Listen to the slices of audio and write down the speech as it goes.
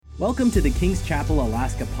Welcome to the Kings Chapel,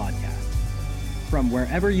 Alaska podcast. From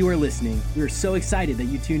wherever you are listening, we are so excited that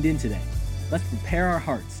you tuned in today. Let's prepare our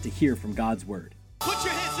hearts to hear from God's Word. Put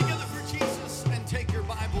your hands together for Jesus and take your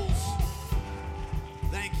Bibles.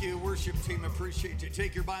 Thank you, worship team. Appreciate you.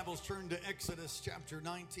 Take your Bibles, turn to Exodus chapter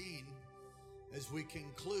 19 as we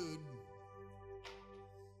conclude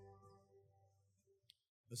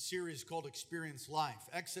a series called Experience Life.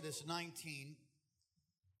 Exodus 19,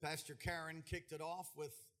 Pastor Karen kicked it off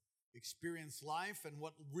with Experience Life and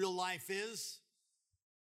what real life is.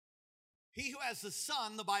 He who has the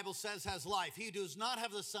Son, the Bible says, has life. He who does not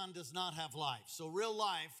have the Son does not have life. So real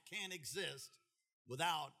life can't exist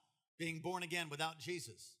without being born again, without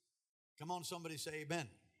Jesus. Come on, somebody say amen.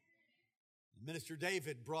 Minister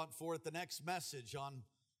David brought forth the next message on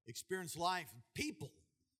Experience Life. People,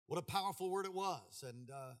 what a powerful word it was. And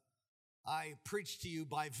I preached to you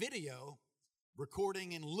by video,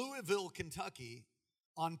 recording in Louisville, Kentucky,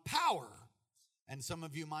 on power. And some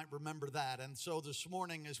of you might remember that. And so this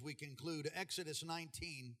morning, as we conclude Exodus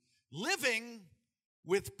 19, living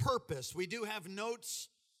with purpose. We do have notes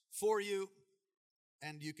for you,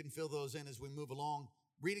 and you can fill those in as we move along.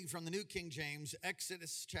 Reading from the New King James,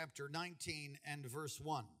 Exodus chapter 19 and verse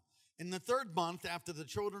 1. In the third month after the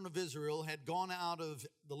children of Israel had gone out of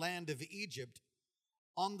the land of Egypt,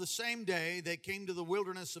 on the same day they came to the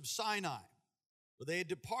wilderness of Sinai. For they had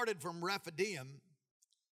departed from Rephidim,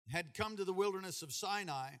 had come to the wilderness of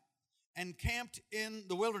Sinai, and camped in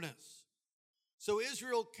the wilderness. So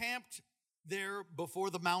Israel camped there before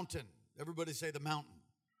the mountain. Everybody say the mountain.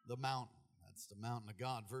 The mountain. That's the mountain of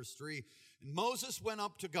God. Verse 3, and Moses went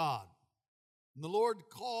up to God, and the Lord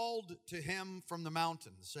called to him from the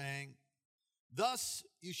mountain, saying, thus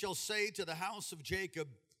you shall say to the house of Jacob,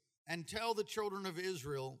 and tell the children of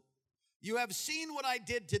Israel, you have seen what I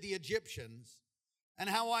did to the Egyptians, and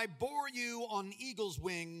how I bore you on eagle's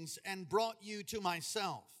wings and brought you to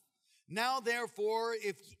myself. Now, therefore,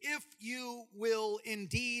 if you will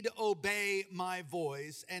indeed obey my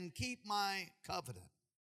voice and keep my covenant,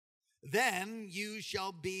 then you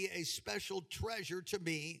shall be a special treasure to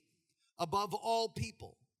me above all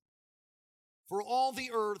people. For all the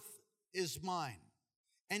earth is mine,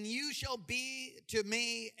 and you shall be to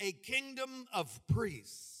me a kingdom of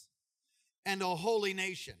priests and a holy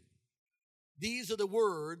nation. These are the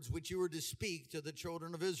words which you were to speak to the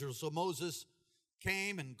children of Israel. So Moses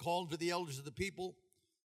came and called for the elders of the people,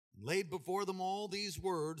 and laid before them all these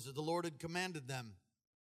words that the Lord had commanded them.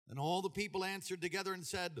 And all the people answered together and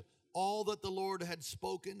said, all that the Lord had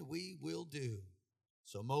spoken, we will do.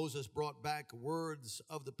 So Moses brought back words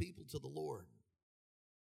of the people to the Lord.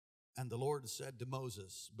 And the Lord said to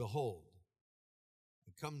Moses, behold,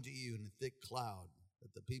 I come to you in a thick cloud,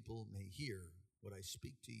 that the people may hear what I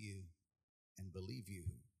speak to you and believe you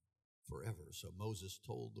forever. So Moses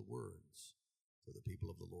told the words to the people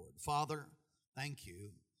of the Lord. Father, thank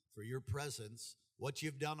you for your presence, what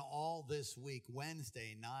you've done all this week.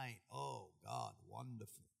 Wednesday night, oh God,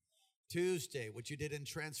 wonderful. Tuesday, what you did in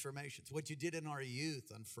transformations, what you did in our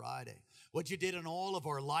youth on Friday, what you did in all of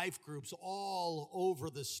our life groups all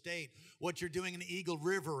over the state, what you're doing in Eagle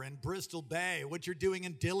River and Bristol Bay, what you're doing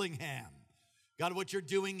in Dillingham. God, what you're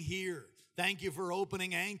doing here. Thank you for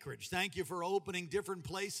opening Anchorage. Thank you for opening different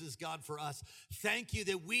places, God, for us. Thank you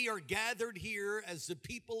that we are gathered here as the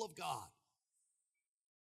people of God.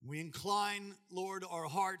 We incline, Lord, our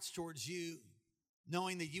hearts towards you,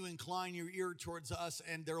 knowing that you incline your ear towards us,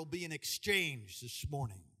 and there will be an exchange this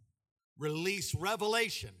morning. Release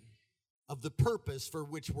revelation of the purpose for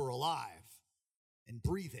which we're alive and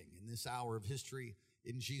breathing in this hour of history.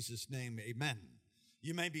 In Jesus' name, amen.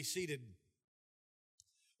 You may be seated.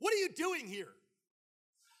 What are you doing here?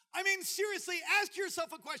 I mean, seriously, ask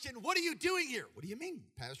yourself a question. What are you doing here? What do you mean,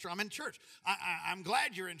 Pastor? I'm in church. I'm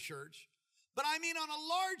glad you're in church. But I mean on a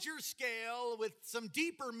larger scale with some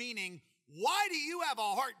deeper meaning, why do you have a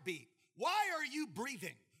heartbeat? Why are you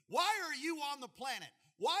breathing? Why are you on the planet?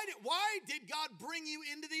 Why did God bring you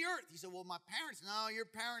into the earth? He said, well, my parents, no, your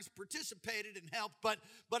parents participated and helped, but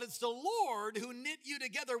it's the Lord who knit you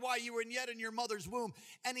together while you were yet in your mother's womb.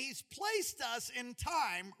 And he's placed us in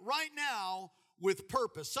time right now with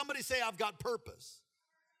purpose. Somebody say, I've got purpose.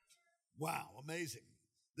 Wow, amazing.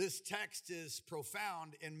 This text is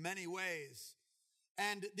profound in many ways.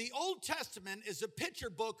 And the Old Testament is a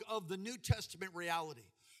picture book of the New Testament reality.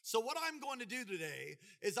 So what I'm going to do today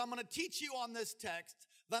is I'm going to teach you on this text,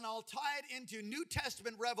 then I'll tie it into New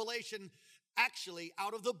Testament revelation, actually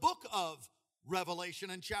out of the book of Revelation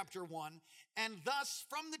in chapter 1, and thus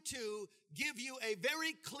from the two give you a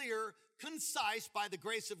very clear, concise, by the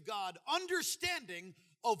grace of God, understanding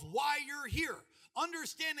of why you're here,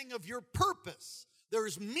 understanding of your purpose,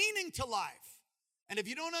 There's meaning to life. And if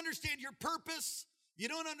you don't understand your purpose, you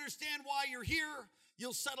don't understand why you're here,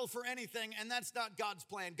 you'll settle for anything, and that's not God's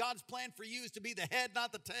plan. God's plan for you is to be the head,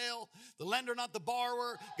 not the tail, the lender, not the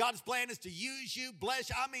borrower. God's plan is to use you, bless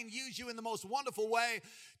you, use you in the most wonderful way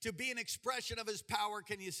to be an expression of his power.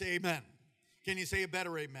 Can you say amen? Can you say a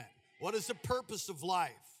better amen? What is the purpose of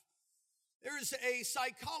life? There's a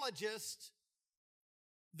psychologist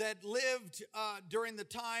that lived during the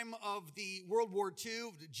time of the World War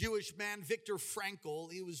II, the Jewish man, Viktor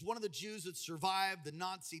Frankl. He was one of the Jews that survived the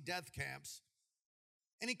Nazi death camps.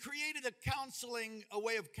 And he created a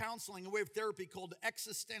way of therapy called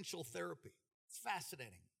existential therapy. It's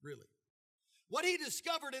fascinating, really. What he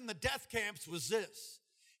discovered in the death camps was this.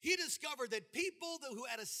 He discovered that people who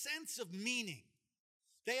had a sense of meaning,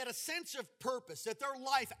 they had a sense of purpose, that their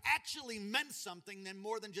life actually meant something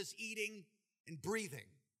more than just eating and breathing.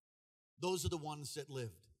 Those are the ones that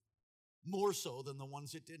lived, more so than the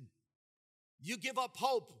ones that didn't. You give up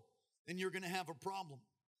hope, and you're going to have a problem.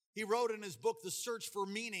 He wrote in his book, The Search for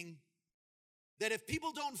Meaning, that if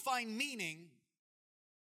people don't find meaning,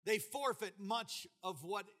 they forfeit much of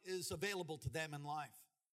what is available to them in life.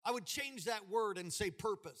 I would change that word and say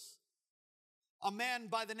purpose. A man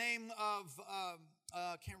by the name of,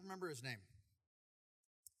 can't remember his name,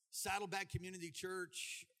 Saddleback Community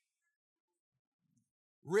Church,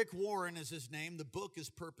 Rick Warren is his name. The book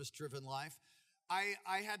is Purpose-Driven Life. I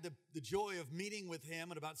had the joy of meeting with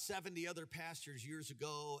him and about 70 other pastors years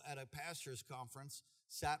ago at a pastor's conference,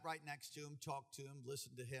 sat right next to him, talked to him,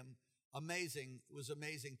 listened to him. Amazing. It was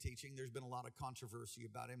amazing teaching. There's been a lot of controversy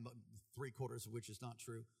about him, but 3/4 of which is not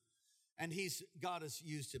true. And God has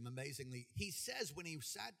used him amazingly. He says when he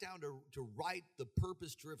sat down to write The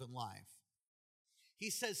Purpose-Driven Life, he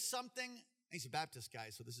says something, he's a Baptist guy,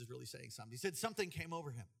 so this is really saying something. He said something came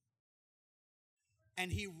over him.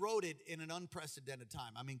 And he wrote it in an unprecedented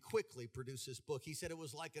time. Quickly produced this book. He said it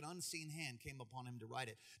was like an unseen hand came upon him to write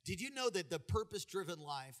it. Did you know that The Purpose-Driven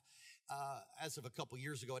Life, as of a couple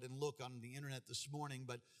years ago, I didn't look on the internet this morning,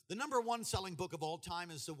 but the number 1 selling book of all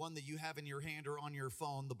time is the one that you have in your hand or on your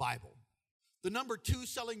phone, the Bible. The number 2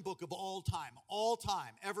 selling book of all time,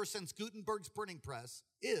 ever since Gutenberg's printing press,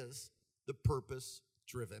 is The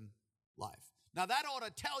Purpose-Driven Life. Now that ought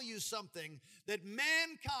to tell you something, that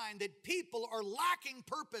mankind, that people are lacking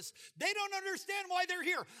purpose. They don't understand why they're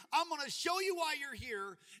here. I'm going to show you why you're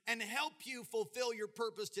here and help you fulfill your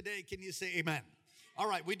purpose today. Can you say amen? All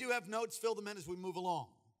right, we do have notes. Fill them in as we move along.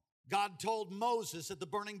 God told Moses at the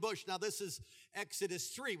burning bush. Now this is Exodus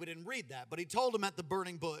 3. We didn't read that, but he told him at the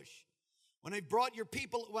burning bush, when I brought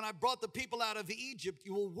the people out of Egypt,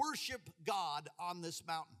 you will worship God on this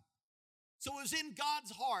mountain. So it was in God's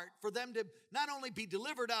heart for them to not only be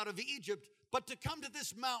delivered out of Egypt, but to come to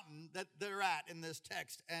this mountain that they're at in this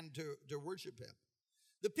text and to worship him.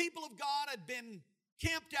 The people of God had been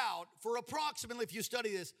camped out for approximately, if you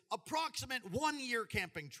study this, approximate 1-year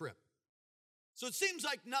camping trip. So it seems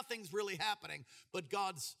like nothing's really happening, but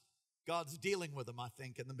God's dealing with them, I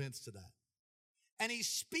think, in the midst of that. And he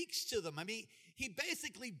speaks to them. He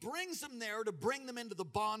basically brings them there to bring them into the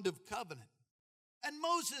bond of covenant. And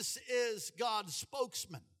Moses is God's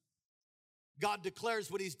spokesman. God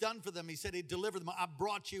declares what he's done for them. He said he'd deliver them. I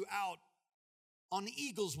brought you out on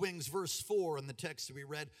eagle's wings, verse 4 in the text that we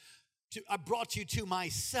read. I brought you to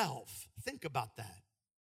myself. Think about that.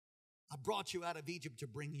 I brought you out of Egypt to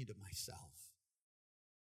bring you to myself.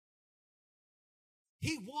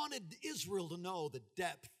 He wanted Israel to know the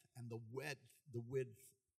depth and the width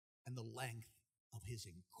and the length of his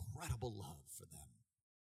incredible love for them.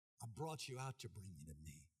 I brought you out to bring you to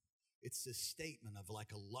me. It's this statement of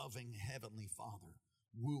like a loving heavenly father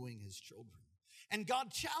wooing his children. And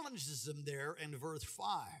God challenges them there in verse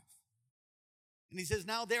 5. And he says,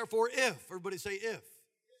 now therefore if, everybody say if.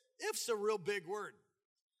 If's a real big word.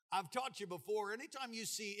 I've taught you before, anytime you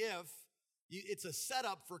see if, it's a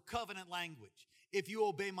setup for covenant language. If you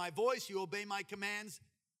obey my voice, you obey my commands,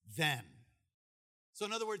 then. So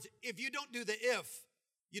in other words, if you don't do the if,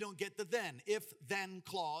 you don't get the then. If-then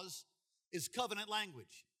clause is covenant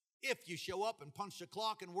language. If you show up and punch the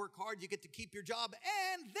clock and work hard, you get to keep your job,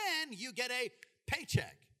 and then you get a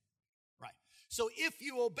paycheck. Right. So if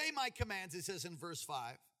you obey my commands, it says in verse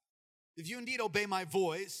 5, if you indeed obey my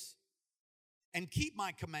voice and keep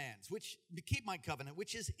my commands, keep my covenant,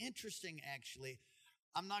 which is interesting actually.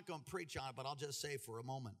 I'm not going to preach on it, but I'll just say for a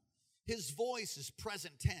moment. His voice is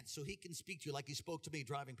present tense, so he can speak to you like he spoke to me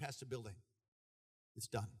driving past a building. It's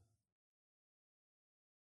done.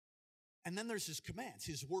 And then there's his commands,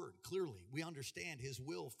 his word. Clearly, we understand his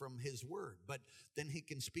will from his word. But then he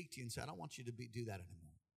can speak to you and say, I don't want you to do that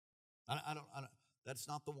anymore. That's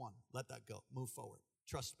not the one. Let that go. Move forward.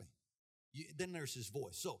 Trust me. Then there's his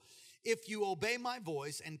voice. So, if you obey my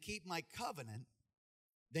voice and keep my covenant,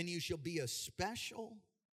 then you shall be a special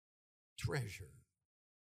treasure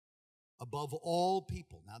above all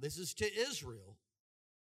people. Now, this is to Israel,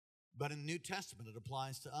 but in the New Testament, it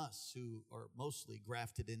applies to us who are mostly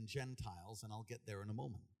grafted in Gentiles, and I'll get there in a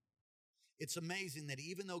moment. It's amazing that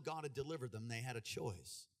even though God had delivered them, they had a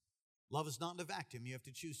choice. Love is not in a vacuum. You have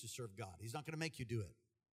to choose to serve God. He's not going to make you do it.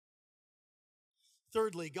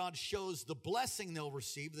 Thirdly, God shows the blessing they'll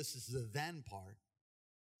receive. This is the then part.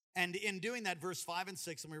 And in doing that, verse 5 and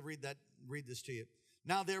 6, let me read this to you.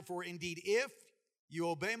 Now, therefore, indeed, if you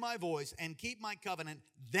obey my voice and keep my covenant,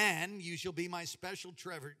 then you shall be my special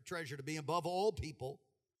treasure to be above all people,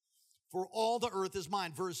 for all the earth is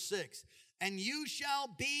mine. Verse 6, and you shall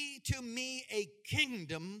be to me a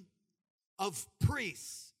kingdom of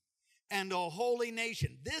priests and a holy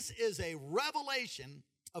nation. This is a revelation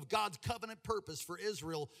of God's covenant purpose for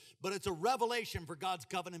Israel, but it's a revelation for God's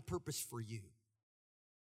covenant purpose for you.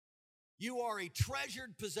 You are a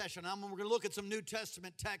treasured possession. We're going to look at some New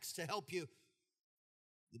Testament texts to help you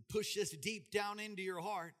push this deep down into your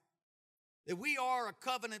heart. That we are a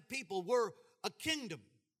covenant people. We're a kingdom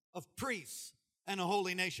of priests and a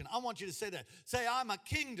holy nation. I want you to say that. Say, I'm a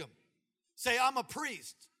kingdom. Say, I'm a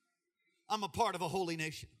priest. I'm a part of a holy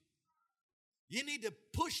nation. You need to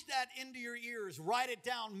push that into your ears. Write it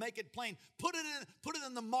down. Make it plain. Put it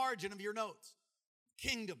in the margin of your notes.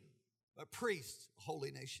 Kingdom, a priest, a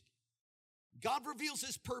holy nation. God reveals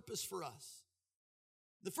his purpose for us.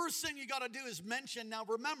 The first thing you got to do is mention, now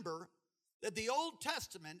remember that the Old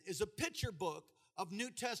Testament is a picture book of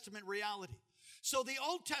New Testament reality. So the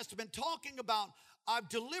Old Testament talking about, I've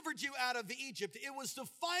delivered you out of Egypt, it was the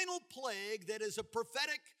final plague that is a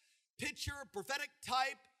prophetic picture, a prophetic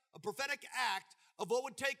type, a prophetic act of what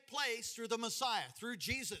would take place through the Messiah, through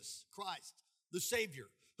Jesus Christ, the Savior,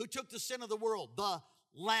 who took the sin of the world, the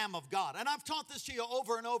Lamb of God. And I've taught this to you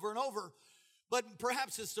over and over and over, but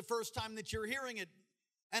perhaps it's the first time that you're hearing it,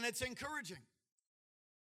 and it's encouraging.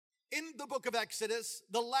 In the book of Exodus,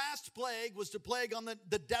 the last plague was the plague on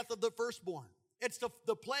the death of the firstborn. It's the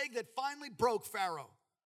plague that finally broke Pharaoh.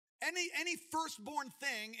 Any firstborn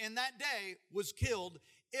thing in that day was killed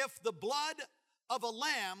if the blood of a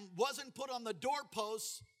lamb wasn't put on the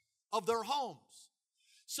doorposts of their homes.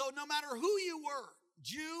 So no matter who you were,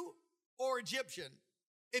 Jew or Egyptian,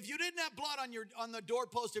 if you didn't have blood on the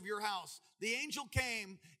doorpost of your house, the angel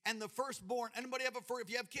came and the firstborn, anybody if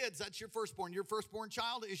you have kids, that's your firstborn. Your firstborn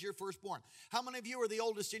child is your firstborn. How many of you are the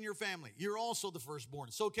oldest in your family? You're also the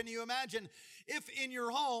firstborn. So can you imagine if in your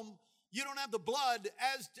home you don't have the blood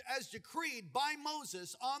as decreed by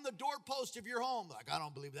Moses on the doorpost of your home? Like, I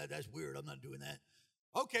don't believe that. That's weird. I'm not doing that.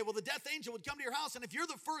 Okay, well, the death angel would come to your house, and if you're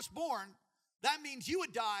the firstborn, that means you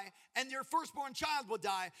would die, and your firstborn child would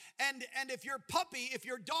die. And if your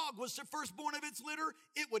dog was the firstborn of its litter,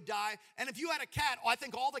 it would die. And if you had a cat, I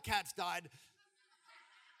think all the cats died.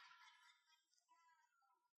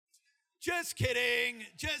 Just kidding.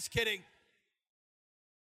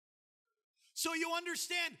 So you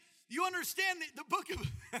understand the book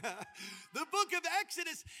of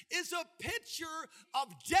Exodus is a picture of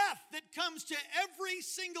death that comes to every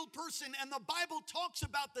single person. And the Bible talks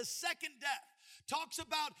about the second death. Talks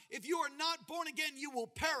about if you are not born again, you will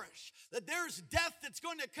perish. That there's death that's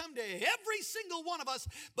going to come to every single one of us.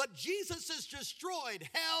 But Jesus has destroyed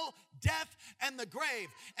hell, death, and the grave.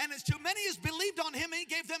 And as too many as believed on him, he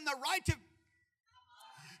gave them the right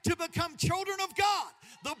to become children of God.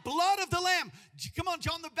 The blood of the Lamb. Come on,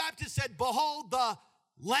 John the Baptist said, behold the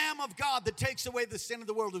Lamb of God that takes away the sin of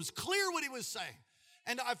the world. It was clear what he was saying.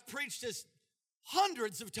 And I've preached this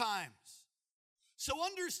hundreds of times. So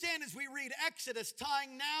understand as we read Exodus,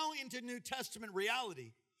 tying now into New Testament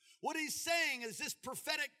reality, what he's saying is this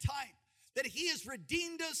prophetic type, that he has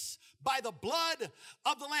redeemed us by the blood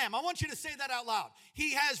of the Lamb. I want you to say that out loud.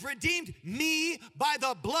 He has redeemed me by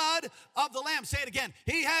the blood of the Lamb. Say it again.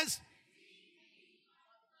 He has.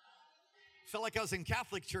 Felt like I was in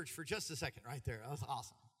Catholic church for just a second right there. That was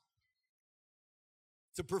awesome.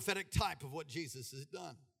 It's a prophetic type of what Jesus has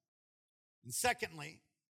done. And secondly,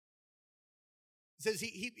 it says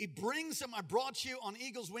he brings them, I brought you on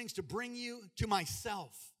eagle's wings to bring you to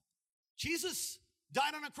myself. Jesus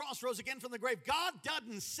died on a cross, rose again from the grave. God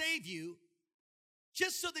doesn't save you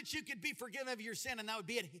just so that you could be forgiven of your sin and that would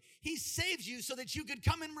be it. He saves you so that you could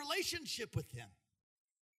come in relationship with him.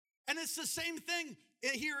 And it's the same thing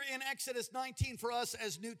here in Exodus 19 for us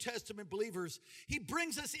as New Testament believers. He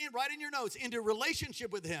brings us in, right in your notes, into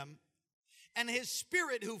relationship with him and his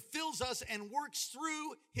Spirit who fills us and works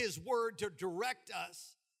through his word to direct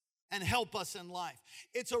us and help us in life.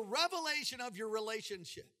 It's a revelation of your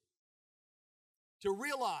relationship to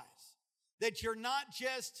realize that you're not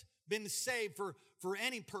just been saved for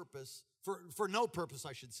any purpose, for no purpose,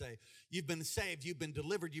 I should say. You've been saved, you've been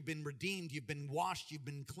delivered, you've been redeemed, you've been washed, you've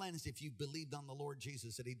been cleansed if you've believed on the Lord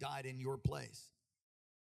Jesus, that he died in your place.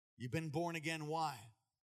 You've been born again. Why?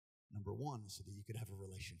 Number one, so that you could have a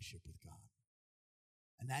relationship with God.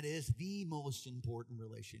 And that is the most important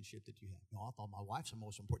relationship that you have. No, I thought my wife's the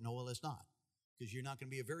most important. No, well, it's not. Because you're not going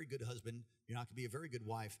to be a very good husband. You're not going to be a very good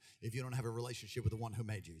wife if you don't have a relationship with the one who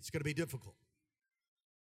made you. It's going to be difficult.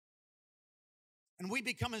 And we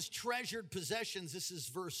become his treasured possessions. This is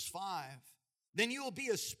verse 5. Then you will be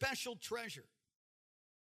a special treasure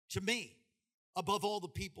to me above all the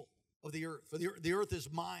people of the earth. For the earth is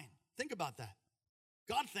mine. Think about that.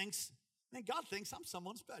 God thinks I'm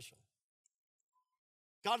someone special.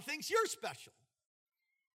 God thinks you're special.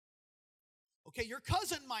 Okay, your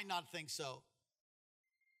cousin might not think so.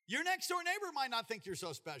 Your next door neighbor might not think you're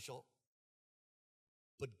so special.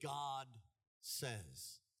 But God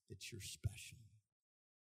says that you're special.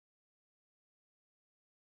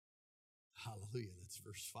 Hallelujah, that's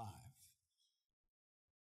verse 5.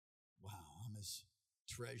 Wow, I'm his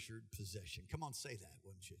treasured possession. Come on, say that,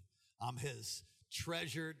 wouldn't you? I'm his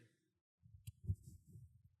treasured.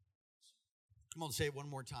 Come on, say it one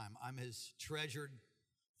more time. I'm his treasured.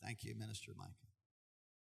 Thank you, Minister Mike.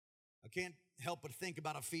 I can't help but think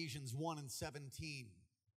about Ephesians 1 and 17.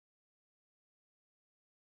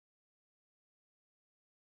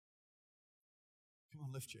 Come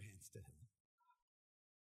on, lift your hands to heaven.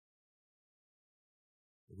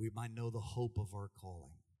 That we might know the hope of our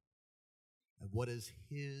calling and what is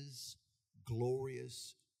his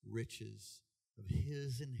glorious riches of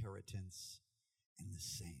his inheritance in the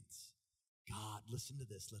saints. God, listen to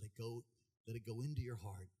this. Let it go into your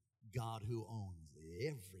heart. God, who owns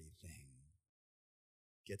everything,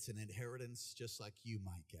 gets an inheritance just like you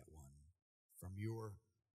might get one from your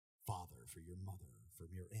father, from your mother, from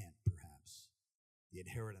your aunt, perhaps. The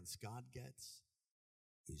inheritance God gets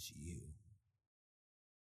is you.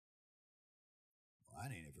 Well,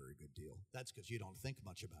 that ain't a very good deal. That's because you don't think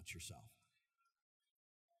much about yourself.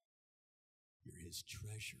 You're his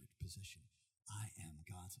treasured possession. I am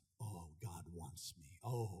God's. Oh, God wants me.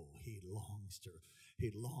 Oh, he longs to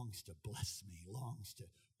bless me, longs to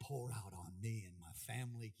pour out on me and my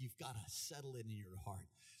family. You've got to settle it in your heart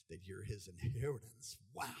that you're his inheritance.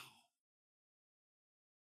 Wow.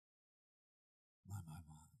 My.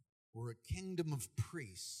 We're a kingdom of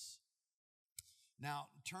priests. Now,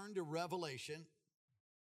 turn to Revelation,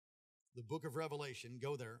 the book of Revelation.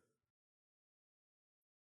 Go there.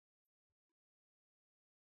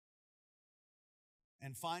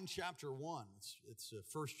 And find chapter 1. It's the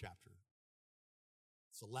first chapter.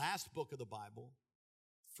 It's the last book of the Bible,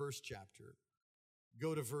 first chapter.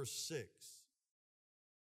 Go to verse 6.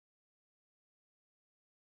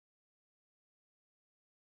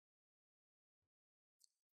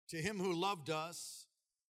 To him who loved us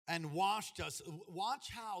and washed us. Watch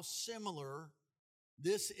how similar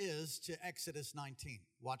this is to Exodus 19.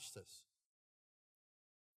 Watch this.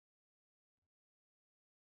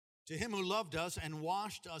 To him who loved us and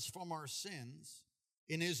washed us from our sins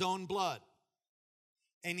in his own blood.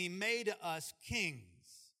 And he made us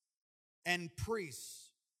kings and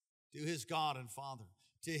priests to his God and Father.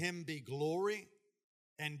 To him be glory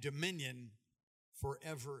and dominion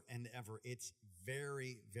forever and ever. It's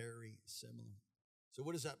very, very similar. So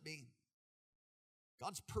what does that mean?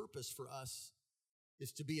 God's purpose for us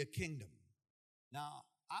is to be a kingdom. Now,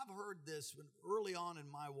 I've heard this early on in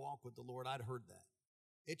my walk with the Lord. I'd heard that.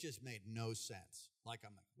 It just made no sense. I'm like,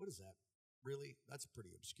 what is that? Really? That's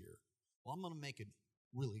pretty obscure. Well, I'm going to make it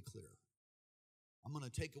really clear. I'm going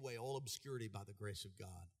to take away all obscurity by the grace of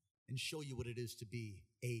God and show you what it is to be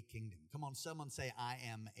a kingdom. Come on, someone say, I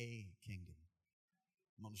am a kingdom.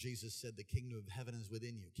 Come on, Jesus said the kingdom of heaven is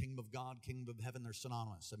within you. Kingdom of God, kingdom of heaven, they're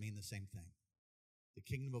synonymous. I mean the same thing. The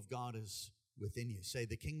kingdom of God is within you. Say,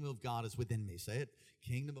 the kingdom of God is within me. Say it.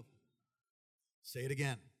 Say it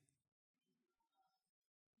again.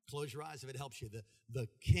 Close your eyes if it helps you. The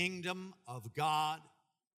kingdom of God.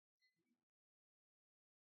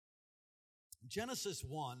 Genesis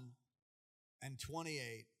 1 and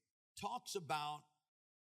 28 talks about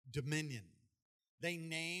dominion. They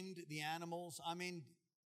named the animals. I mean,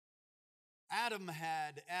 Adam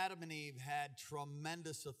and Eve had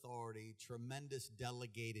tremendous authority, tremendous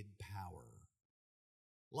delegated power.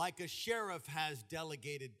 Like a sheriff has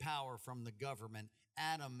delegated power from the government,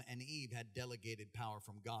 Adam and Eve had delegated power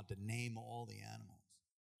from God to name all the animals.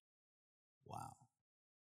 Wow.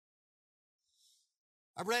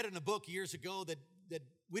 I read in a book years ago that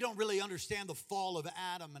we don't really understand the fall of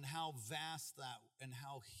Adam and how vast that and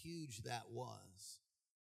how huge that was.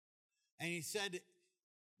 And he said,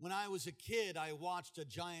 when I was a kid, I watched a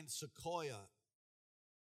giant sequoia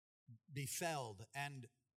be felled, and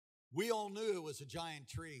we all knew it was a giant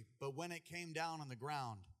tree, but when it came down on the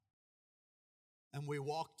ground and we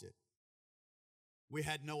walked it, we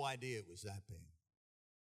had no idea it was that big.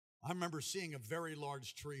 I remember seeing a very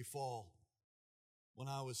large tree fall when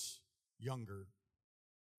I was younger.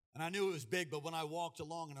 And I knew it was big, but when I walked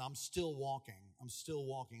along, and I'm still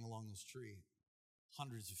walking along this tree,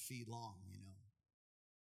 hundreds of feet long,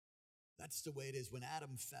 That's the way it is. When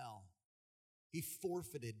Adam fell, he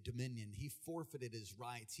forfeited dominion. He forfeited his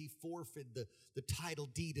rights. He forfeited the title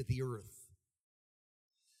deed of the earth.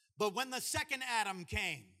 But when the second Adam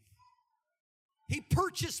came, he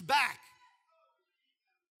purchased back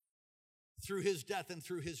through his death and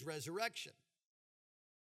through his resurrection.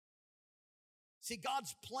 See,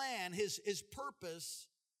 God's plan, his purpose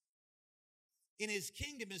in his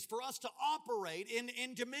kingdom is for us to operate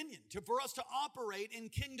in dominion, for us to operate in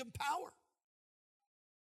kingdom power.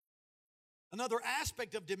 Another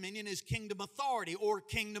aspect of dominion is kingdom authority or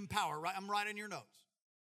kingdom power, right? I'm right in your notes.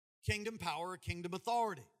 Kingdom power or kingdom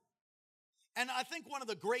authority. And I think one of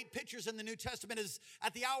the great pictures in the New Testament is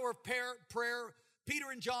at the hour of prayer, Peter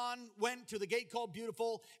and John went to the gate called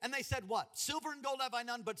Beautiful, and they said what? Silver and gold have I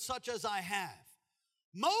none, but such as I have.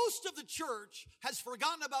 Most of the church has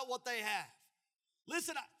forgotten about what they have.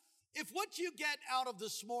 Listen, if what you get out of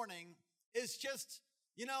this morning is just,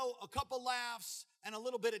 a couple laughs and a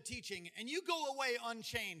little bit of teaching, and you go away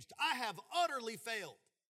unchanged, I have utterly failed.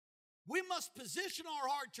 We must position our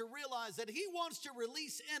heart to realize that he wants to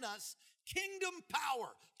release in us kingdom power,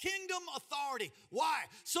 kingdom authority. Why?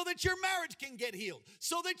 So that your marriage can get healed,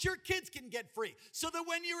 so that your kids can get free, so that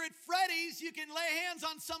when you're at Freddy's, you can lay hands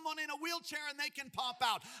on someone in a wheelchair and they can pop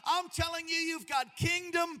out. I'm telling you, you've got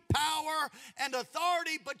kingdom power and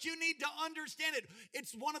authority, but you need to understand it.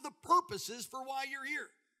 It's one of the purposes for why you're here,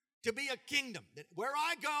 to be a kingdom. That where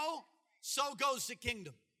I go, so goes the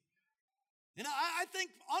kingdom. And I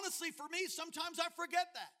think, honestly, for me, sometimes I forget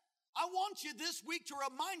that. I want you this week to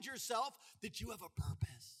remind yourself that you have a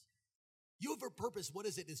purpose. You have a purpose. What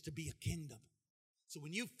is it? It's to be a kingdom. So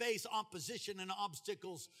when you face opposition and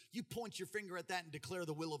obstacles, you point your finger at that and declare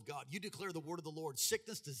the will of God. You declare the word of the Lord.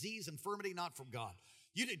 Sickness, disease, infirmity, not from God.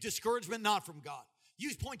 Discouragement, not from God.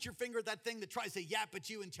 You point your finger at that thing that tries to yap at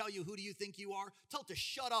you and tell you, who do you think you are? Tell it to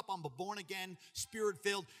shut up. I'm a born again, spirit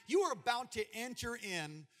filled. You are about to enter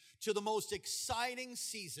in to the most exciting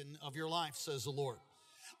season of your life, says the Lord.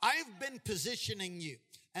 I've been positioning you,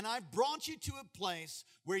 and I've brought you to a place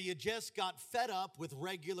where you just got fed up with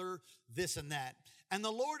regular this and that. And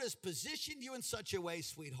the Lord has positioned you in such a way,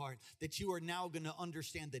 sweetheart, that you are now going to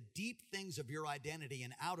understand the deep things of your identity,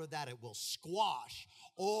 and out of that it will squash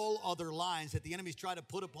all other lines that the enemy's try to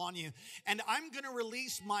put upon you. And I'm going to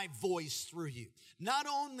release my voice through you, not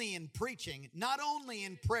only in preaching, not only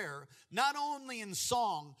in prayer, not only in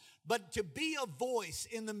song, but to be a voice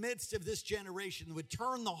in the midst of this generation that would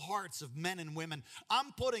turn the hearts of men and women.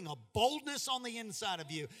 I'm putting a boldness on the inside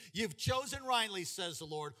of you. You've chosen rightly, says the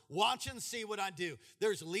Lord. Watch and see what I do.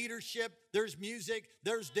 There's leadership, there's music,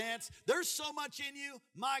 there's dance. There's so much in you.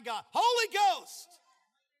 My God. Holy Ghost.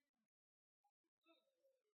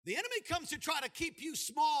 The enemy comes to try to keep you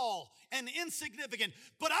small and insignificant,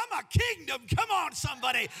 but I'm a kingdom. Come on,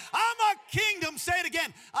 somebody. I'm a kingdom. Say it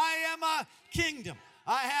again. I am a kingdom.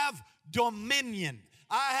 I have dominion.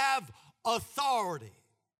 I have authority.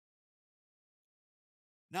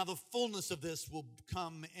 Now, the fullness of this will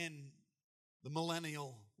come in the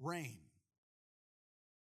millennial reign.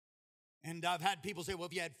 And I've had people say, well,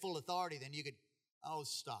 if you had full authority, then you could,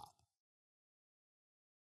 stop.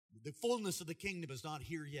 The fullness of the kingdom is not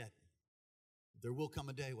here yet. There will come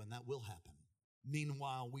a day when that will happen.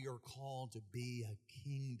 Meanwhile, we are called to be a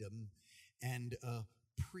kingdom and a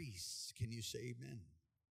priest. Can you say amen?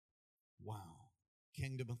 Wow.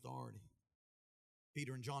 Kingdom authority.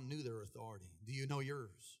 Peter and John knew their authority. Do you know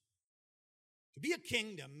yours? To be a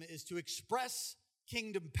kingdom is to express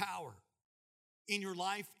kingdom power in your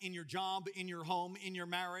life, in your job, in your home, in your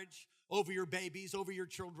marriage, over your babies, over your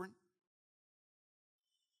children.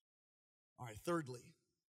 All right, thirdly,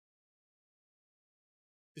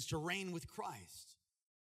 is to reign with Christ.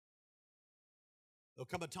 There'll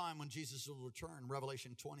come a time when Jesus will return.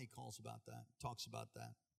 Revelation 20 talks about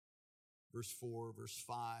that. Verse 4, verse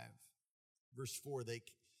 5. Verse 4, they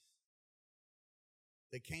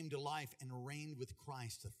came to life and reigned with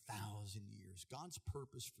Christ 1,000 years. God's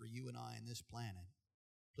purpose for you and I in this planet,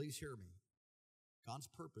 please hear me. God's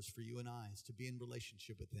purpose for you and I is to be in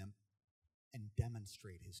relationship with him. and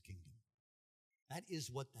demonstrate his kingdom. That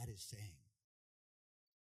is what that is saying.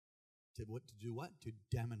 To do what? To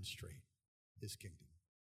demonstrate his kingdom.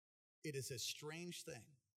 It is a strange thing.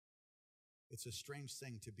 It's a strange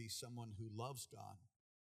thing to be someone who loves God,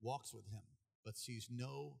 walks with him, but sees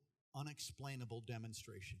no unexplainable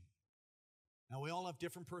demonstration. Now, we all have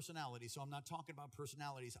different personalities, so I'm not talking about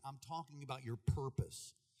personalities. I'm talking about your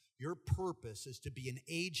purpose. Your purpose is to be an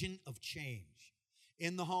agent of change.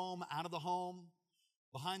 In the home, out of the home,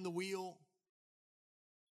 behind the wheel.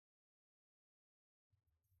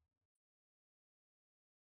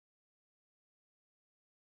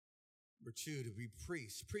 Number two, to be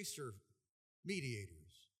priests. Priests are mediators.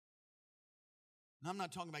 And I'm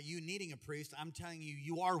not talking about you needing a priest. I'm telling you,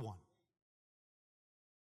 you are one.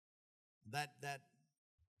 That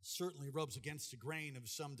certainly rubs against the grain of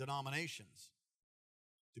some denominations.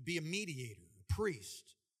 To be a mediator, a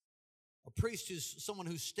priest. A priest is someone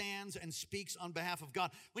who stands and speaks on behalf of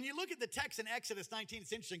God. When you look at the text in Exodus 19,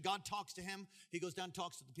 it's interesting. God talks to him. He goes down and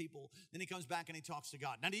talks to the people. Then he comes back and he talks to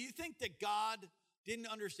God. Now, do you think that God didn't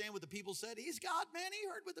understand what the people said? He's God, man. He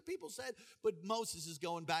heard what the people said. But Moses is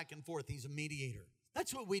going back and forth. He's a mediator.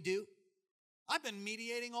 That's what we do. I've been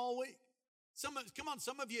mediating all week. Some of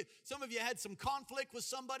you had some conflict with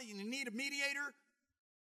somebody and you need a mediator.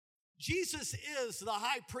 Jesus is the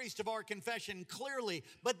high priest of our confession, clearly,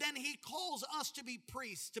 but then he calls us to be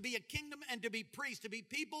priests, to be a kingdom and to be priests, to be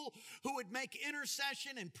people who would make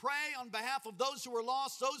intercession and pray on behalf of those who are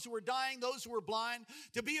lost, those who are dying, those who are blind,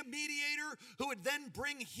 to be a mediator who would then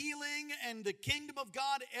bring healing and the kingdom of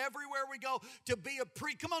God everywhere we go, to be a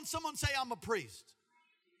priest. Come on, someone say, I'm a priest.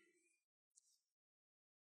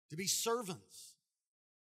 To be servants.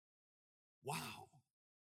 Wow.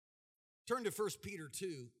 Turn to 1 Peter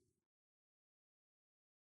 2.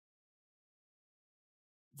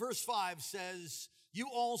 Verse 5 says, you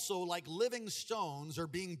also, like living stones, are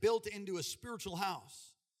being built into a spiritual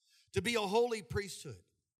house to be a holy priesthood,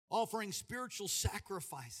 offering spiritual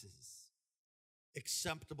sacrifices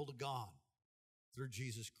acceptable to God through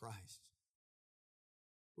Jesus Christ.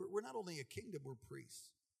 We're not only a kingdom, we're priests,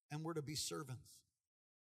 and we're to be servants.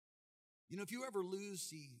 You know, if you ever lose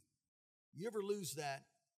that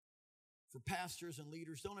for pastors and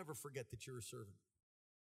leaders, don't ever forget that you're a servant.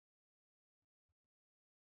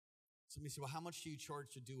 Somebody said, well, how much do you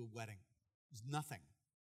charge to do a wedding? It's nothing.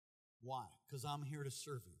 Why? Because I'm here to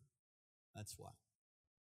serve you. That's why.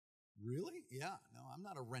 Really? Yeah. No, I'm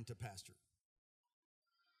not a rent-a-pastor.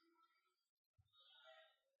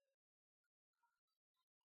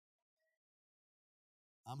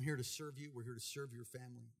 I'm here to serve you. We're here to serve your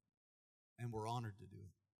family. And we're honored to do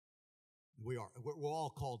it. We are. We're all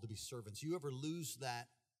called to be servants. You ever lose that,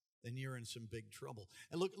 then you're in some big trouble.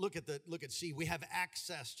 And look at C. We have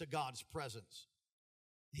access to God's presence.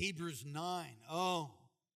 Hebrews 9. Oh,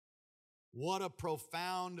 what a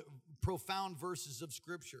profound verses of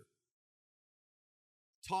Scripture.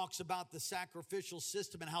 Talks about the sacrificial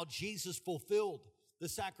system and how Jesus fulfilled the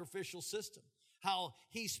sacrificial system. How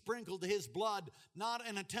he sprinkled his blood, not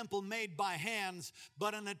in a temple made by hands,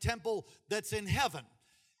 but in a temple that's in heaven.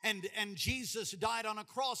 And Jesus died on a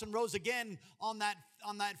cross and rose again on that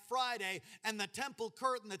Friday, and the temple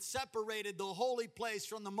curtain that separated the holy place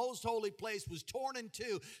from the most holy place was torn in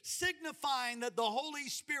two, signifying that the Holy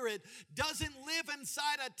Spirit doesn't live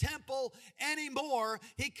inside a temple anymore.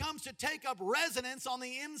 He comes to take up residence on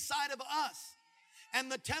the inside of us. And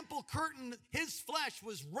the temple curtain, his flesh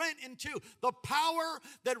was rent in two. The power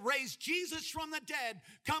that raised Jesus from the dead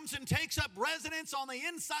comes and takes up residence on the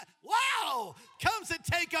inside. Wow! Comes to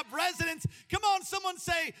take up residence. Come on, someone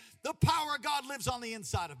say, the power of God lives on the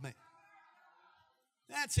inside of me.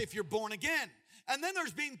 That's if you're born again. And then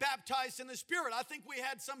there's being baptized in the Spirit. I think we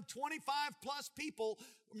had some 25 plus people,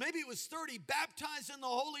 maybe it was 30, baptized in the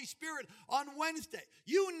Holy Spirit on Wednesday.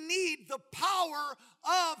 You need the power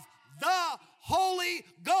of the Holy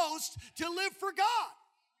Ghost to live for God.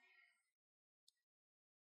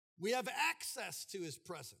 We have access to his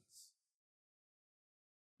presence.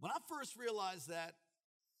 When I first realized that,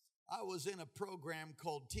 I was in a program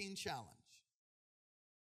called Teen Challenge.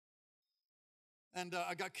 And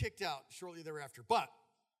I got kicked out shortly thereafter. But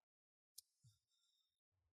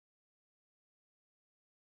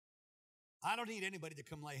I don't need anybody to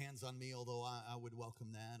come lay hands on me, although I would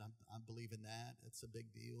welcome that. I believe in that. It's a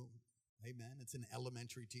big deal. Amen. It's an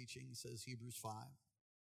elementary teaching, says Hebrews 5.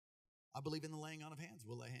 I believe in the laying on of hands.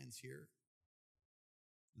 We'll lay hands here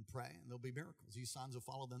and pray, and there'll be miracles. These signs will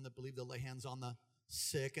follow them that believe. They'll lay hands on the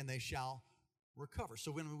sick, and they shall recover.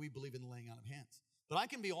 So when we believe in the laying on of hands. But I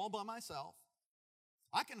can be all by myself.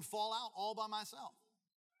 I can fall out all by myself.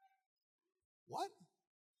 What?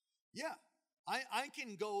 Yeah. I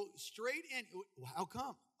can go straight in. How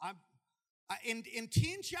come? In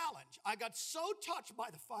Teen Challenge, I got so touched by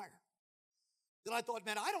the fire that I thought,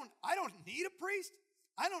 man, I don't need a priest.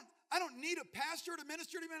 I don't need a pastor to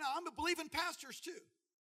minister to me. I'm a believing pastors too.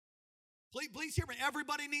 Please hear me.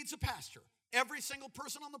 Everybody needs a pastor. Every single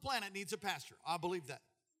person on the planet needs a pastor. I believe that.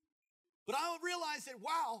 But I realized that,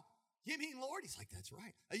 wow, you mean, Lord? He's like, that's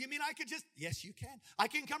right. You mean I could just, yes, you can. I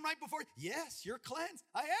can come right before you. Yes, you're cleansed.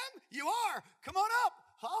 I am. You are. Come on up.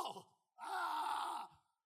 Oh,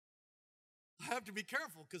 I have to be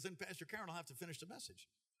careful because then Pastor Karen will have to finish the message.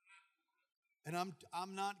 And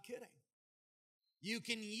I'm not kidding. You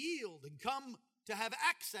can yield and come to have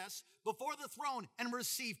access before the throne and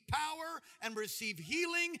receive power and receive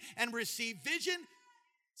healing and receive vision.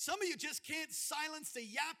 Some of you just can't silence the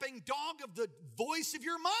yapping dog of the voice of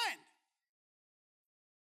your mind.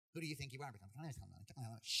 Who do you think you are?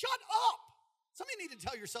 Shut up! Some of you need to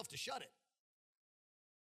tell yourself to shut it.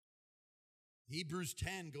 Hebrews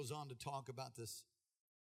 10 goes on to talk about this.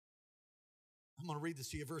 I'm going to read this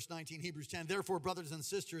to you, verse 19, Hebrews 10. Therefore, brothers and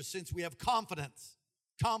sisters, since we have confidence.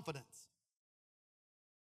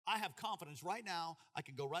 I have confidence right now. I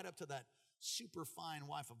could go right up to that super fine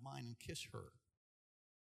wife of mine and kiss her.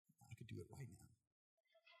 I could do it right now.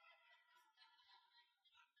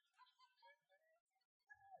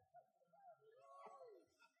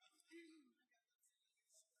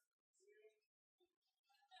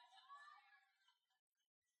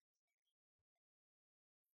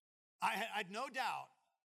 I had no doubt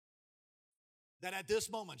that at this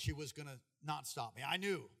moment she was going to not stop me. I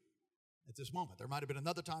knew at this moment. There might have been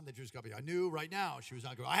another time that she was going to be. I knew right now she was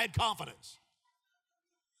not going to. I had confidence.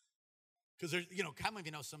 Because there's, how many of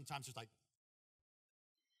you know sometimes there's like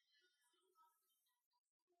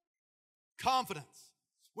confidence.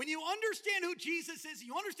 When you understand who Jesus is,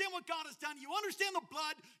 you understand what God has done, you understand the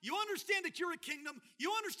blood, you understand that you're a kingdom, you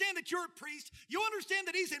understand that you're a priest, you understand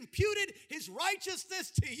that he's imputed his righteousness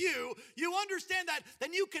to you, you understand that,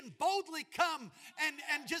 then you can boldly come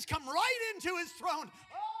and just come right into his throne.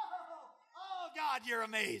 Oh, God, you're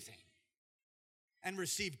amazing. And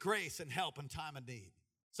receive grace and help in time of need.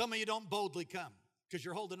 Some of you don't boldly come because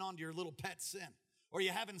you're holding on to your little pet sin, or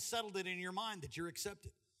you haven't settled it in your mind that you're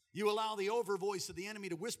accepted. You allow the over voice of the enemy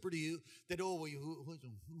to whisper to you that, who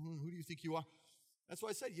do you think you are? That's why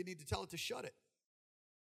I said you need to tell it to shut it.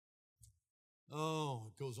 Oh,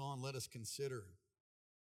 it goes on. Let us consider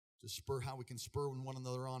how we can spur one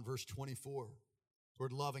another on. Verse 24,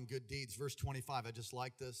 toward love and good deeds. Verse 25, I just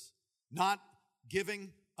like this. Not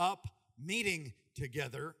giving up meeting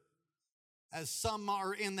together as some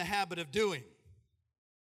are in the habit of doing.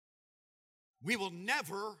 We will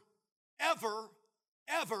never, ever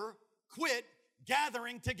quit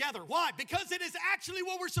gathering together. Why? Because it is actually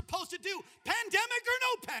what we're supposed to do, pandemic or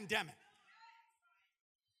no pandemic.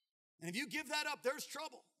 And if you give that up, there's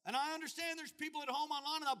trouble. And I understand there's people at home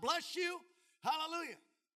online, and I bless you. Hallelujah.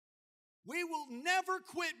 We will never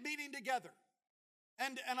quit meeting together.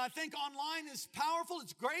 And I think online is powerful,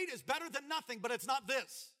 it's great, it's better than nothing, but it's not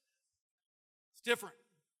this. It's different.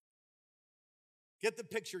 Get the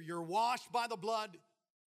picture. You're washed by the blood.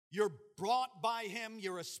 You're brought by him.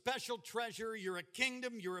 You're a special treasure. You're a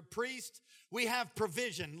kingdom. You're a priest. We have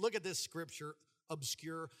provision. Look at this scripture,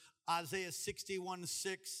 obscure. Isaiah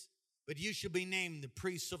 61:6. But you shall be named the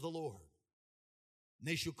priests of the Lord. And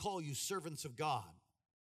they shall call you servants of God.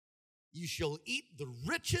 You shall eat the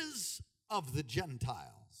riches of the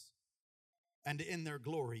Gentiles. And in their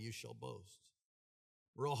glory you shall boast.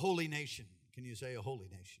 We're a holy nation. Can you say a holy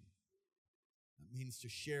nation? That means to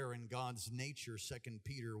share in God's nature, 2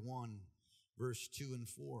 Peter 1, verse 2 and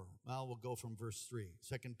 4. Well, we'll go from verse 3.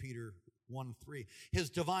 2 Peter 1, 3. His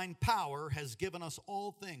divine power has given us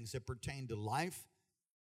all things that pertain to life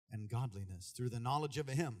and godliness through the knowledge of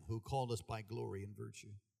him who called us by glory and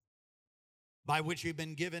virtue, by which we've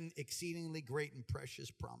been given exceedingly great and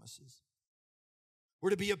precious promises. We're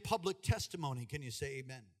to be a public testimony. Can you say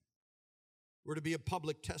amen? We're to be a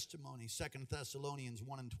public testimony. 2 Thessalonians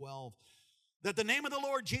 1 and 12. That the name of the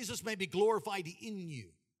Lord Jesus may be glorified in you,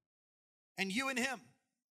 and you in him,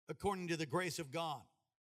 according to the grace of God,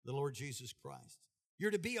 the Lord Jesus Christ.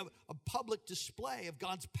 You're to be a public display of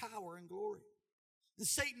God's power and glory. And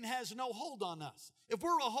Satan has no hold on us. If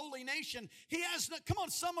we're a holy nation, he has no, come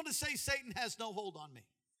on, someone to say Satan has no hold on me.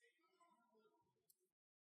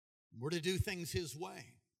 We're to do things his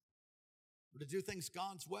way. We're to do things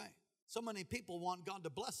God's way. So many people want God to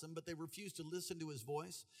bless them, but they refuse to listen to his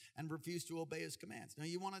voice and refuse to obey his commands. Now,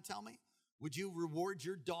 you want to tell me, would you reward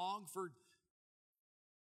your dog for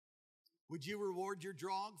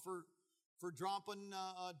dropping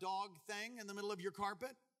a dog thing in the middle of your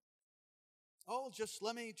carpet? Oh,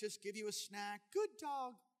 let me give you a snack. Good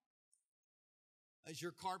dog. As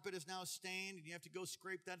your carpet is now stained and you have to go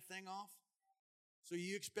scrape that thing off. So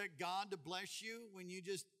you expect God to bless you when you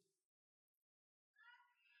just,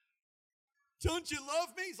 don't you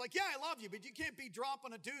love me? He's like, yeah, I love you, but you can't be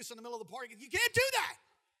dropping a deuce in the middle of the park. You can't do that.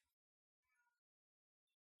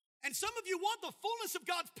 And some of you want the fullness of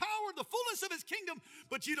God's power, the fullness of His kingdom,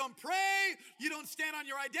 but you don't pray, you don't stand on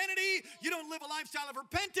your identity, you don't live a lifestyle of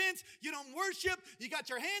repentance, you don't worship, you got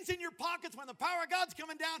your hands in your pockets when the power of God's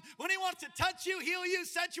coming down, when He wants to touch you, heal you,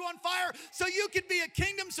 set you on fire, so you can be a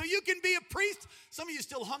kingdom, so you can be a priest. Some of you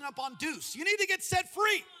still hung up on deuce. You need to get set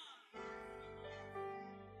free.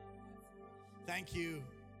 Thank you,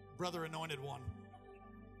 brother anointed one.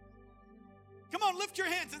 Come on, lift your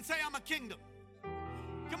hands and say, I'm a kingdom.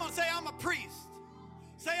 Come on, say, I'm a priest.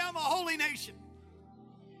 Say, I'm a holy nation.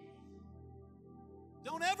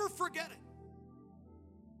 Don't ever forget it.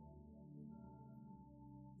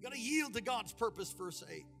 You got to yield to God's purpose, verse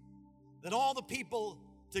 8. That all the people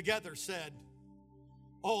together said,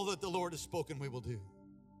 all that the Lord has spoken we will do.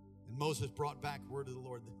 And Moses brought back word of the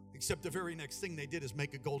Lord. Except the very next thing they did is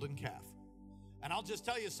make a golden calf. And I'll just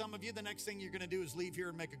tell you, some of you, the next thing you're going to do is leave here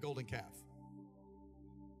and make a golden calf.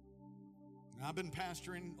 I've been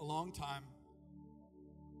pastoring a long time,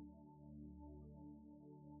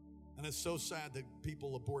 and it's so sad that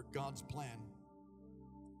people abort God's plan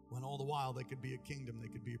when all the while they could be a kingdom, they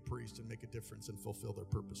could be a priest and make a difference and fulfill their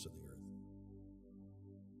purpose in the earth.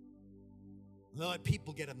 They let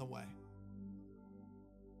people get in the way.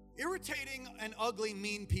 Irritating and ugly,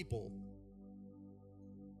 mean people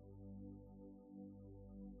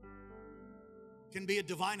can be a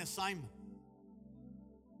divine assignment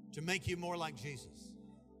to make you more like Jesus.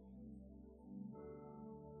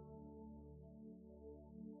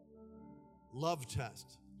 Love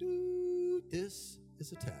test. This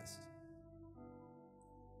is a test.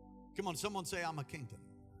 Come on, someone say, I'm a kingdom.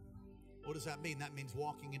 What does that mean? That means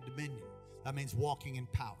walking in dominion. That means walking in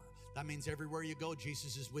power. That means everywhere you go,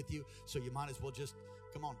 Jesus is with you. So you might as well just,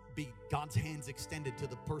 come on, be God's hands extended to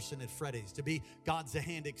the person at Freddy's, to be God's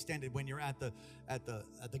hand extended when you're at the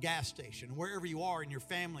gas station, wherever you are in your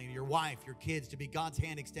family, your wife, your kids, to be God's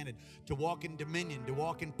hand extended, to walk in dominion, to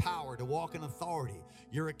walk in power, to walk in authority.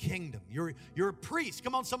 You're a kingdom. You're a priest.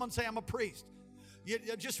 Come on, someone say, I'm a priest.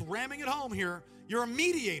 You're just ramming it home here. You're a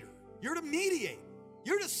mediator. You're to mediate.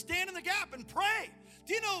 You're to stand in the gap and pray.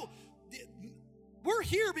 Do you know, we're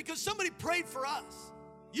here because somebody prayed for us.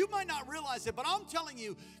 You might not realize it, but I'm telling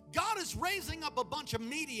you, God is raising up a bunch of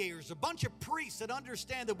mediators, a bunch of priests that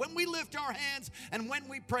understand that when we lift our hands and when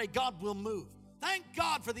we pray, God will move. Thank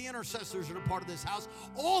God for the intercessors that are part of this house.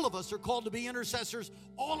 All of us are called to be intercessors.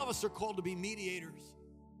 All of us are called to be mediators,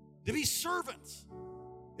 to be servants.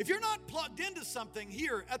 If you're not plugged into something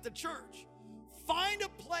here at the church, find a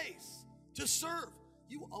place to serve.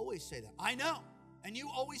 You always say that. I know. And you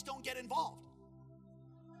always don't get involved.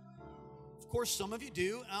 Of course, some of you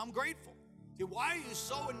do, and I'm grateful. Why are you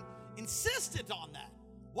so insistent on that?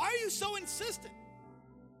 Why are you so insistent?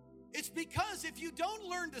 It's because if you don't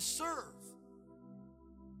learn to serve,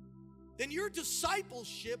 then your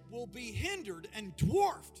discipleship will be hindered and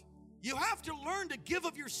dwarfed. You have to learn to give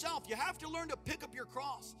of yourself. You have to learn to pick up your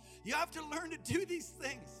cross. You have to learn to do these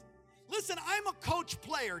things. Listen, I'm a coach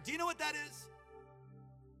player. Do you know what that is?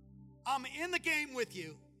 I'm in the game with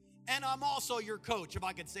you, and I'm also your coach, if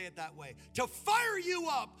I could say it that way, to fire you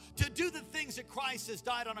up to do the things that Christ has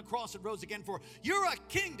died on a cross and rose again for. You're a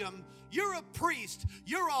kingdom, you're a priest,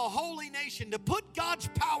 you're a holy nation, to put God's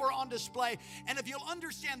power on display. And if you'll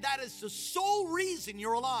understand, that is the sole reason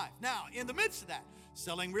you're alive. Now, in the midst of that,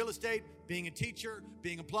 selling real estate, being a teacher,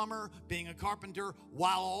 being a plumber, being a carpenter,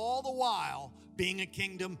 while all the while being a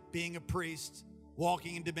kingdom, being a priest,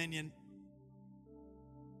 walking in dominion.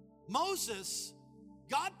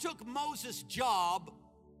 God took Moses' job,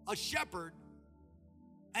 a shepherd,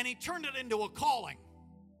 and he turned it into a calling.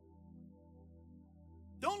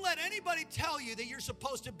 Don't let anybody tell you that you're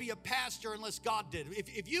supposed to be a pastor unless God did.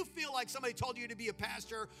 If you feel like somebody told you to be a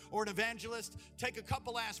pastor or an evangelist, take a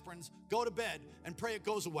couple aspirins, go to bed, and pray it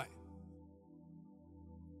goes away.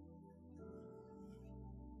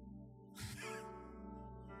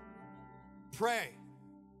 Pray.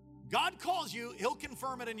 God calls you, He'll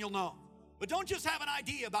confirm it, and you'll know. But don't just have an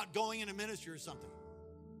idea about going into ministry or something.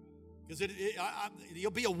 Because you'll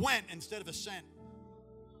be a went instead of a sent.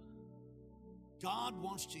 God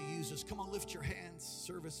wants to use us. Come on, lift your hands.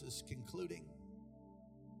 Service is concluding.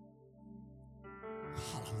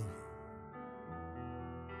 Hallelujah.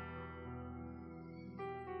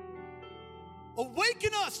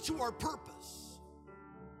 Awaken us to our purpose.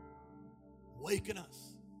 Awaken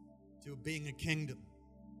us to being a kingdom,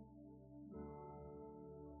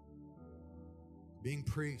 being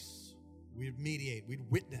priests. We'd mediate, we'd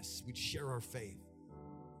witness, we'd share our faith.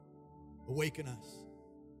 Awaken us.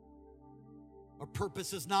 Our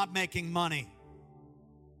purpose is not making money.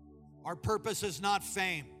 Our purpose is not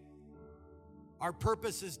fame. Our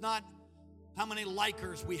purpose is not how many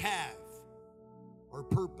likers we have. Our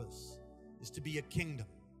purpose is to be a kingdom,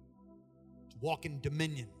 to walk in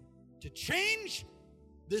dominion, to change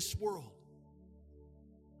this world,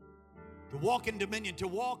 to walk in dominion, to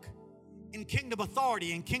walk in kingdom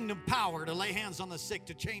authority and kingdom power, to lay hands on the sick,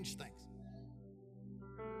 to change things.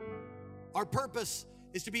 Our purpose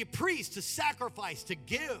is to be a priest, to sacrifice, to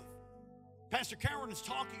give. Pastor Karen is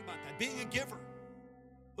talking about that, being a giver.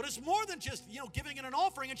 But it's more than just, giving in an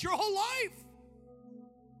offering. It's your whole life.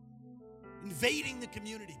 Invading the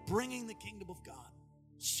community, bringing the kingdom of God,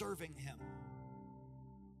 serving Him.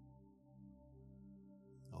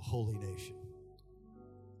 A holy nation.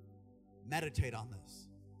 Meditate on this.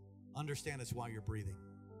 Understand it's why you're breathing.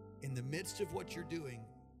 In the midst of what you're doing,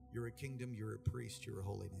 you're a kingdom, you're a priest, you're a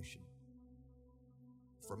holy nation.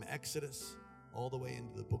 From Exodus all the way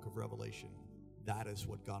into the book of Revelation, that is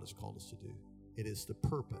what God has called us to do. It is the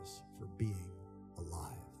purpose for being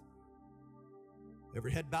alive.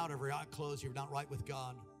 Every head bowed, every eye closed. If you're not right with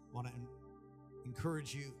God, I want to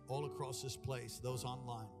encourage you all across this place, those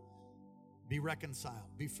online. Be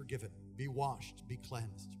reconciled, be forgiven, be washed, be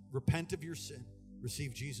cleansed. Repent of your sin.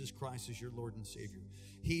 Receive Jesus Christ as your Lord and Savior.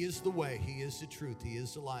 He is the way, He is the truth, He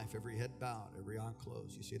is the life. Every head bowed, every eye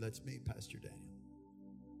closed. You say, that's me, Pastor Daniel.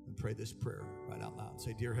 And pray this prayer right out loud.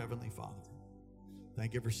 Say, dear Heavenly Father,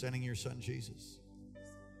 thank you for sending your Son Jesus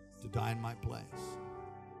to die in my place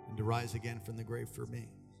and to rise again from the grave for me.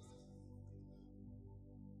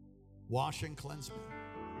 Wash and cleanse me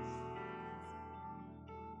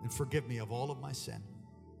and forgive me of all of my sin.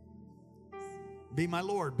 Be my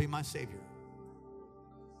Lord, be my Savior.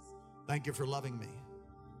 Thank you for loving me.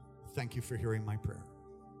 Thank you for hearing my prayer.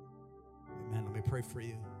 Amen. Let me pray for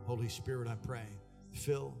you. Holy Spirit, I pray,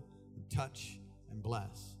 fill and touch and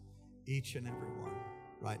bless each and every one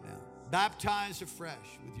right now. Baptize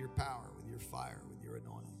afresh with your power, with your fire, with your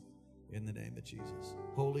anointing in the name of Jesus.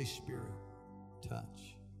 Holy Spirit,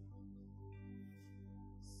 touch.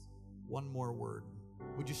 One more word.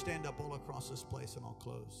 Would you stand up all across this place and I'll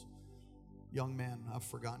close. Young man, I've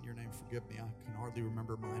forgotten your name. Forgive me. I can hardly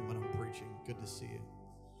remember mine when I'm preaching. Good to see you.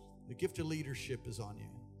 The gift of leadership is on you.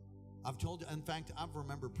 I've told you, in fact, I've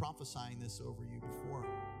remembered prophesying this over you before.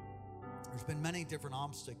 There's been many different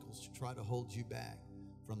obstacles to try to hold you back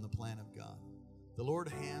from the plan of God. The Lord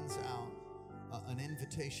hands out an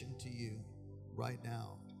invitation to you right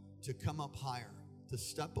now to come up higher, to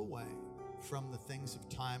step away from the things of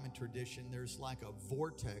time and tradition. There's like a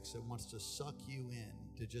vortex that wants to suck you in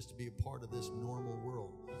to just be a part of this normal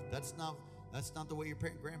world. That's not the way your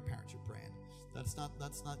grandparents are praying. That's not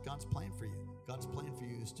God's plan for you. God's plan for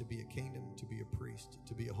you is to be a kingdom, to be a priest,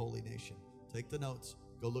 to be a holy nation. Take the notes.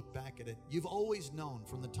 Go look back at it. You've always known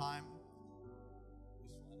from the time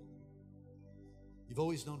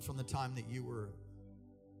that you were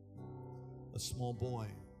a small boy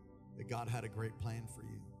that God had a great plan for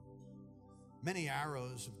you. Many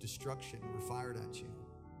arrows of destruction were fired at you.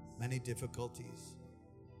 Many difficulties.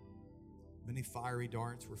 Many fiery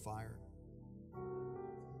darts were fired.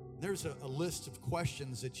 There's a list of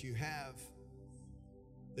questions that you have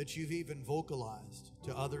that you've even vocalized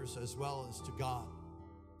to others as well as to God.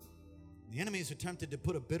 The enemy has attempted to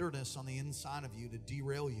put a bitterness on the inside of you to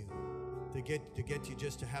derail you, to get you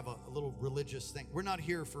just to have a little religious thing. We're not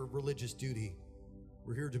here for religious duty.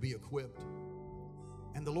 We're here to be equipped.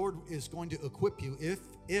 And the Lord is going to equip you if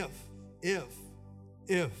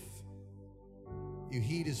you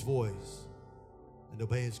heed His voice and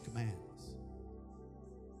obey His commands.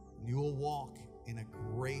 And you will walk in a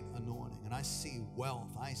great anointing. And I see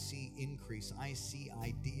wealth. I see increase. I see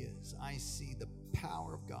ideas. I see the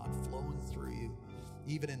power of God flowing through you,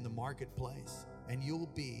 even in the marketplace. And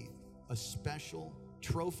you'll be a special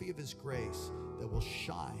trophy of His grace that will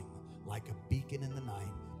shine like a beacon in the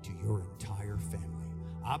night to your entire family.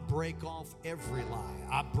 I break off every lie.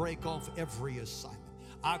 I break off every assignment.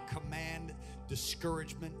 I command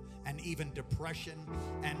discouragement and even depression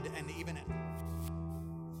and even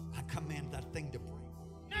I command that thing to break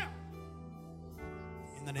now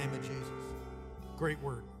in the name of Jesus. Great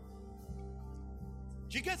word.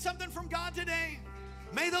 Did you get something from God today?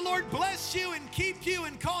 May the Lord bless you and keep you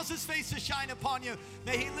and cause His face to shine upon you.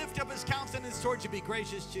 May He lift up His countenance towards you, be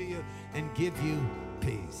gracious to you, and give you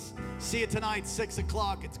peace. See you tonight, 6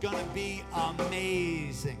 o'clock. It's going to be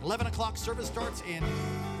amazing. 11 o'clock service starts in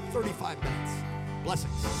 35 minutes.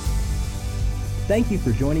 Blessings. Thank you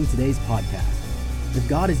for joining today's podcast. If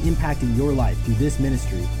God is impacting your life through this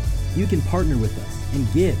ministry, you can partner with us and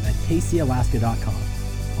give at kcalaska.com.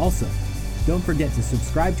 Also, don't forget to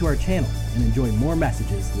subscribe to our channel and enjoy more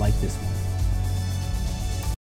messages like this one.